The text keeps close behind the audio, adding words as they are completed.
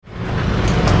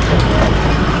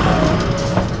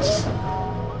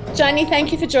Johnny,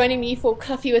 thank you for joining me for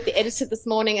Coffee with the Editor this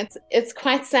morning. It's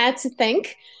quite sad to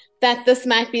think that this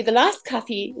might be the last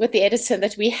Coffee with the Editor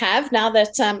that we have now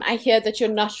that I hear that you're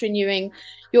not renewing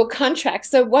your contract.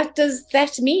 So what does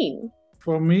that mean?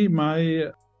 For me, my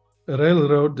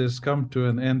railroad has come to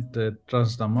an end at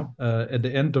Transnamib. At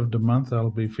the end of the month,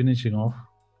 I'll be finishing off,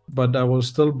 but I will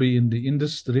still be in the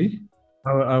industry.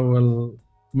 I will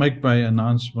make my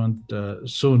announcement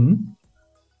soon.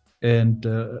 And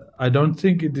I don't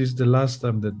think it is the last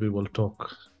time that we will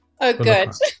talk. Oh, good.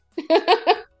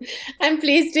 I'm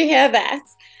pleased to hear that.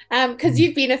 Because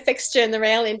you've been a fixture in the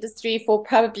rail industry for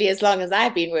probably as long as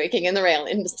I've been working in the rail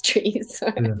industry.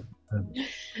 So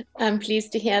I'm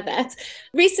pleased to hear that.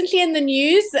 Recently in the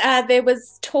news, there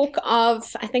was talk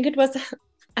of, I think it was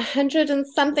 100 and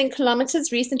something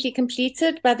kilometers recently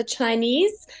completed by the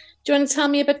Chinese. Do you want to tell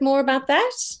me a bit more about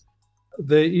that?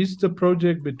 There is the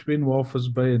project between Walvis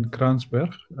Bay and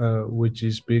Kransberg, which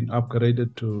is being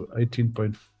upgraded to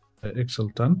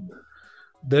 18.5 ton.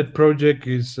 That project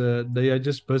is, they are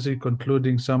just busy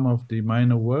concluding some of the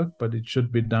minor work, but it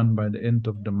should be done by the end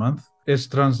of the month. As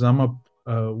Transnamib,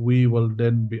 we will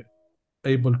then be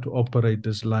able to operate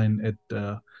this line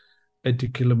at 80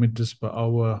 kilometers per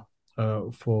hour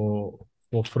for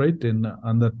freight and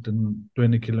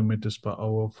 120 kilometers per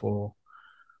hour for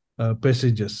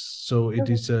passengers. So it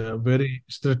is a very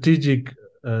strategic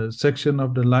section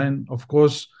of the line. Of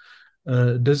course,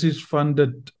 this is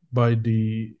funded by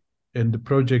and the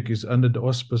project is under the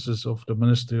auspices of the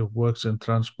Ministry of Works and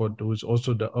Transport, who is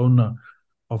also the owner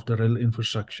of the rail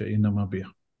infrastructure in Namibia.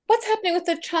 What's happening with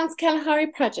the Trans-Kalahari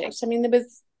project? I mean, there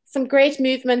was some great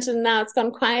movement and now it's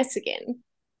gone quiet again.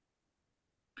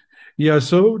 Yeah,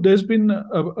 so there's been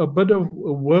a bit of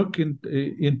work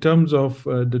in terms of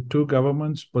the two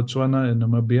governments, Botswana and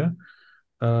Namibia,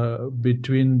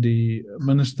 between the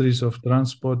ministries of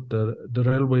transport, the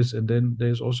railways, and then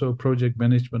there's also a project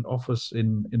management office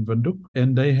in Windhoek.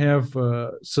 And they have,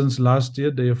 since last year,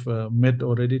 they have met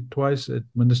already twice at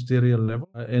ministerial level.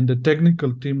 And the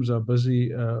technical teams are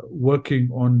busy working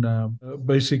on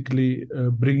basically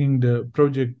bringing the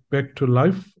project back to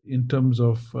life in terms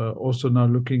of also now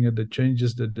looking at the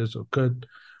changes that has occurred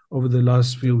over the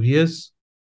last few years.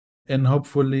 And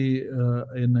hopefully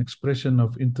an expression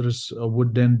of interest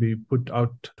would then be put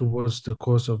out towards the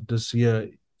course of this year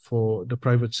for the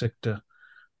private sector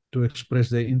to express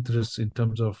their interest in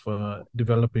terms of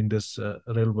developing this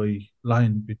railway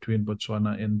line between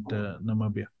Botswana and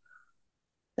Namibia.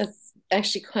 That's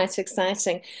actually quite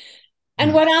exciting.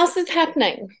 And what else is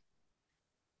happening?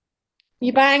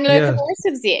 You buying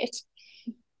locomotives yet?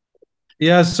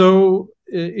 Yeah, so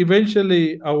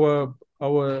eventually our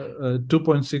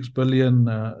 2.6 billion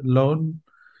loan,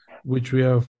 which we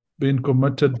have been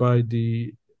committed by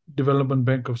the Development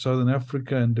Bank of Southern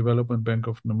Africa and Development Bank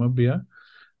of Namibia,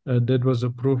 that was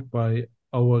approved by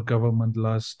our government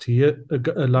last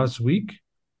week.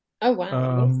 Oh,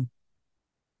 wow.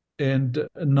 And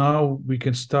now we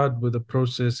can start with the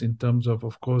process in terms of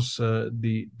course,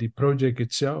 the project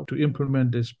itself, to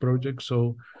implement this project.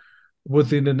 So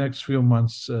within the next few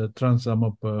months,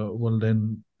 Transnamib will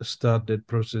then start that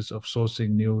process of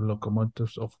sourcing new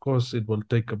locomotives. Of course, it will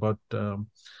take about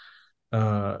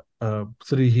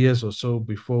 3 years or so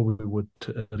before we would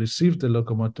receive the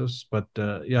locomotives. But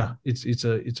it's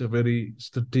a very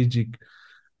strategic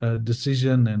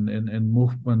decision and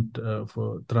movement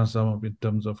for Transnamib in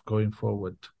terms of going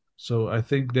forward. So I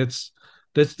think that's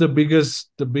the biggest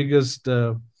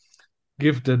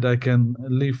gift that I can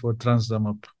leave for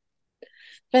Transnamib.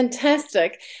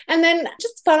 Fantastic. And then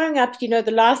just following up,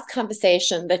 the last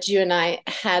conversation that you and I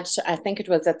had, I think it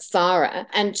was at SARA,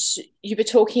 and you were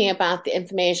talking about the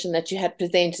information that you had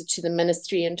presented to the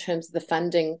ministry in terms of the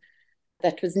funding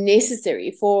that was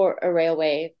necessary for a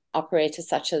railway operator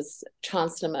such as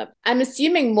Transnamib. I'm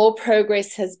assuming more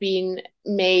progress has been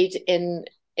made in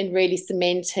really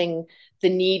cementing the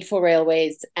need for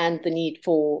railways and the need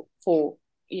for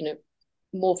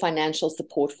more financial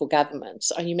support for government.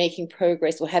 Are you making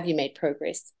progress, or have you made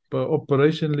progress? But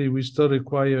operationally, we still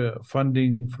require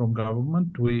funding from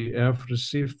government. We have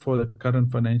received for the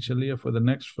current financial year, for the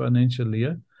next financial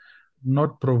year,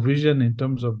 not provision in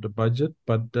terms of the budget,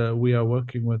 but we are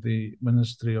working with the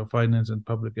Ministry of Finance and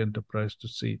Public Enterprise to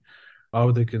see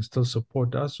how they can still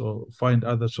support us or find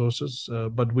other sources.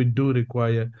 But we do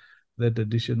require that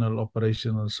additional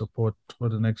operational support for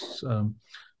the next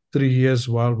 3 years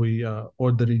while we are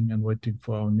ordering and waiting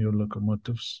for our new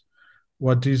locomotives.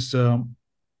 What is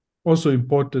also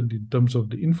important in terms of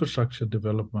the infrastructure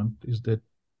development is that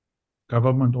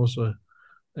government also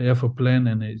have a plan,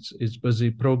 and it's busy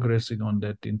progressing on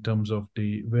that in terms of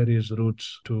the various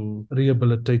routes to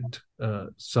rehabilitate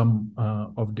some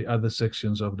of the other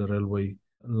sections of the railway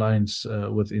lines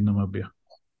within Namibia.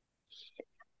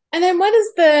 And then what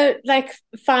is the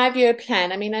 5-year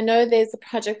plan? I mean, I know there's a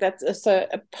project that's also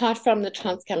apart from the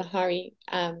Trans-Kalahari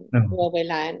railway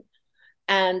line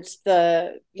and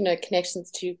the connections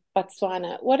to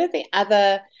Botswana. What are the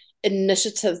other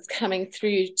initiatives coming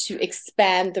through to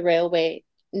expand the railway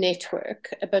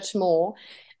network a bit more?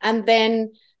 And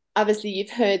then obviously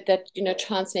you've heard that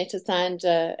Transnet has signed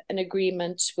an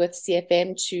agreement with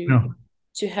CFM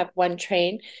to have one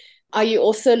train. Are you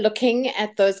also looking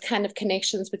at those kind of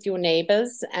connections with your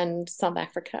neighbors and South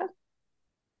Africa?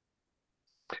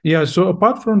 Yeah, so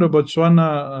apart from the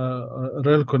Botswana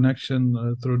rail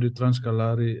connection through the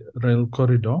Trans-Kalahari rail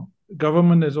corridor,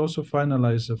 government has also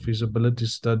finalized a feasibility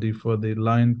study for the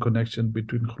line connection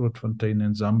between Grootfontein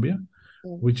and Zambia,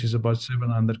 which is about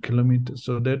 700 kilometers.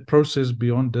 So that process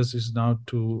beyond this is now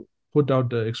to put out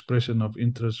the expression of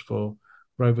interest for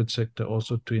private sector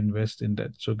also to invest in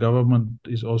that. So government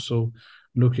is also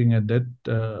looking at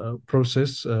that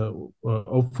process,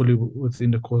 hopefully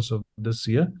within the course of this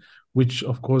year, which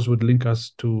of course would link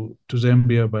us to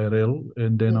Zambia by rail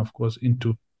and then of course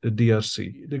into the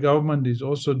DRC. The government is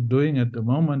also doing at the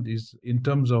moment is in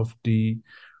terms of the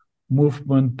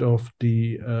movement of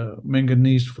the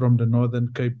manganese from the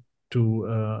Northern Cape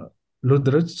to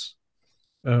Lüderitz,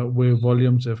 where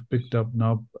volumes have picked up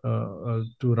now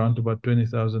to around about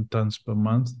 20,000 tons per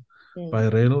month by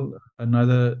rail.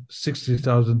 Another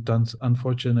 60,000 tons,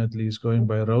 unfortunately, is going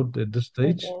by road at this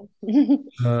stage.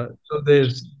 So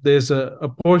there's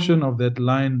a portion of that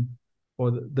line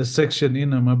or the section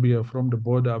in Namibia from the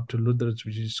border up to Lüderitz,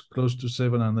 which is close to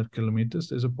 700 kilometers.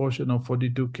 There's a portion of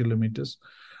 42 kilometers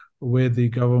where the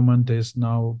government has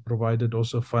now provided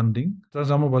also funding.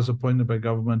 Transama was appointed by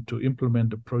government to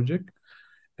implement the project,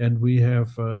 and we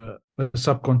have a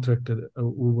subcontractor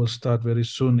who will start very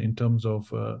soon in terms of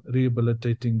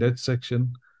rehabilitating that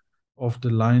section of the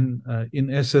line.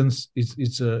 In essence,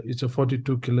 it's a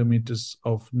 42 kilometers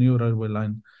of new railway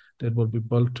line that will be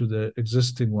built to the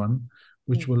existing one,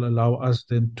 which will allow us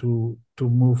then to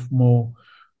move more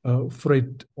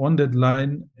freight on that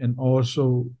line, and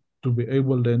also to be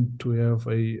able then to have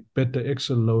a better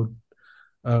axle load,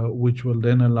 which will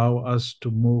then allow us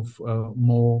to move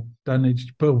more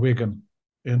tonnage per wagon,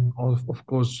 and of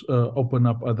course open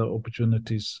up other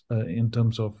opportunities in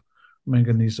terms of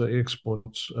manganese or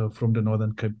exports from the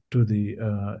Northern Cape to the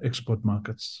export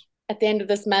markets. At the end of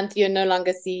this month, you're no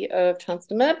longer CEO of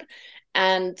Transnamib,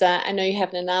 and I know you have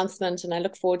an announcement, and I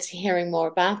look forward to hearing more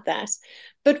about that.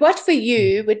 But what for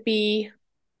you would be,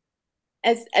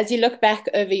 as you look back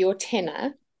over your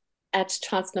tenure at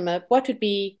Transnamib, what would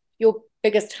be your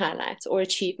biggest highlight or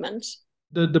achievement?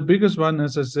 The biggest one,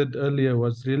 as I said earlier,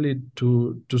 was really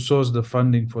to source the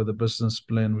funding for the business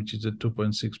plan, which is a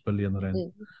 2.6 billion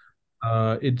rand.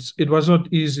 It was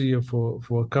not easy for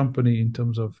a company in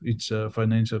terms of its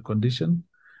financial condition.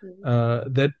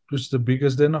 That was the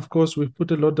biggest. Then, of course, we've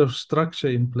put a lot of structure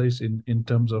in place in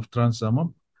terms of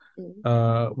Transnamib.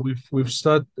 We've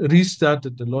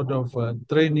restarted a lot of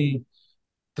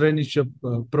traineeship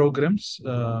programs.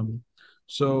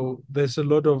 So there's a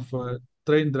lot of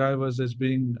train drivers that's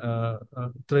being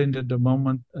trained at the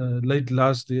moment. Late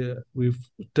last year, we've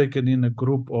taken in a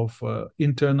group of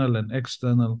internal and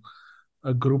external,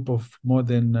 a group of more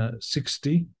than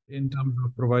 60 in terms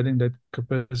of providing that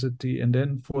capacity. And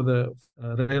then for the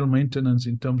rail maintenance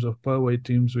in terms of powerway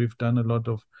teams, we've done a lot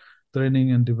of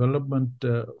training and development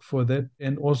for that,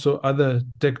 and also other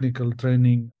technical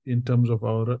training in terms of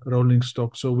our rolling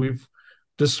stock. So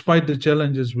despite the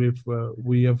challenges,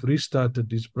 we have restarted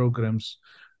these programs,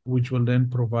 which will then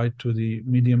provide to the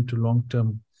medium to long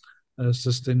term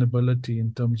sustainability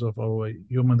in terms of our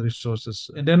human resources.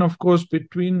 And then, of course,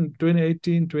 between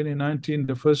 2018, 2019,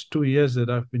 the first 2 years that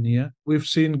I've been here, we've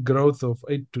seen growth of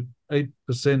 8%,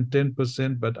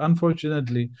 10%. But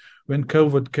unfortunately, when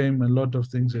COVID came, a lot of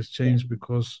things has changed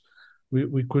because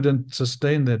we couldn't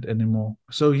sustain that anymore.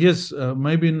 So yes,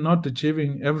 maybe not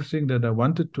achieving everything that I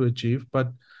wanted to achieve,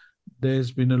 but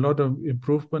there's been a lot of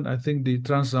improvement. I think the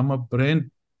Transnamib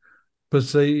brand per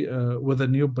se, with a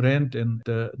new brand and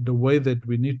the way that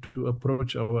we need to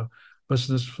approach our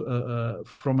business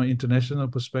from an international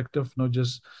perspective, not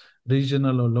just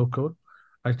regional or local.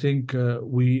 I think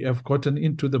we have gotten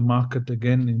into the market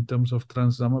again in terms of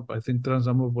Transnamib. I think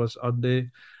Transnamib was out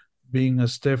there being a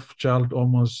stepchild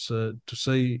almost to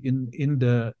say in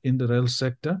the rail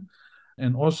sector,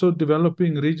 and also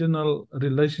developing regional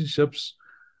relationships.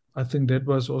 I think that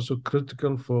was also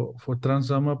critical for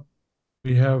Transnamib.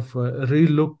 We have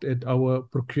re-looked at our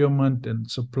procurement and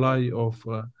supply of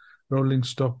rolling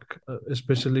stock,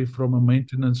 especially from a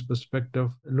maintenance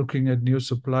perspective, looking at new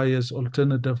suppliers,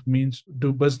 alternative means,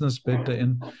 do business better,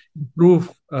 and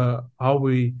improve how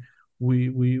we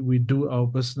do our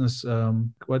business.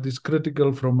 What is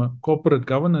critical from a corporate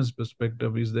governance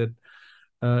perspective is that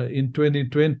in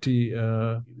 2020,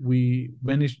 we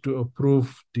managed to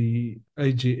approve the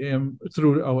AGM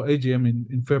through our AGM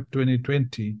in Feb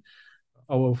 2020,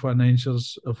 our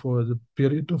financials for the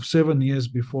period of 7 years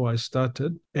before I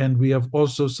started. And we have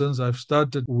also, since I've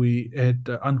started, we had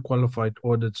unqualified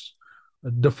audits,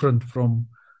 different from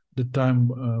the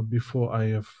time before I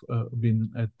have been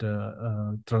at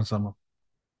Transamap.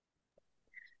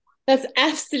 That's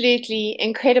absolutely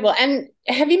incredible. And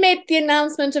have you made the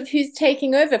announcement of who's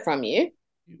taking over from you?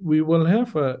 We will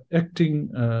have an acting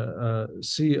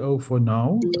CEO for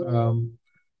now.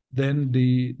 Then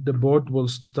the board will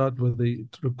start with the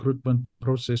recruitment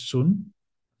process soon.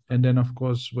 And then, of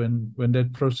course, when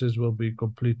that process will be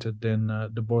completed, then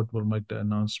the board will make the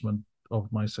announcement of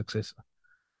my successor.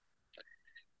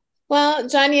 Well,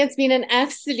 Johnny, it's been an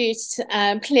absolute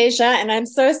pleasure. And I'm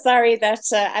so sorry that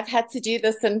I've had to do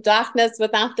this in darkness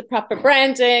without the proper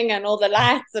branding and all the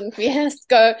lights and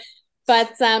fiasco.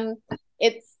 But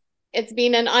it's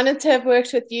been an honor to have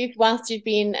worked with you whilst you've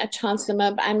been at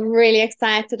Transamap. I'm really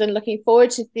excited and looking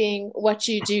forward to seeing what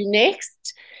you do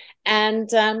next. And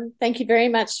thank you very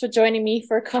much for joining me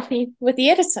for a coffee with the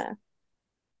editor.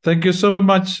 Thank you so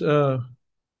much. It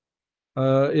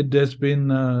has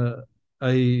been an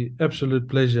absolute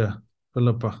pleasure,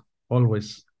 Philippa,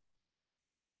 always.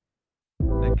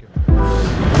 Thank you.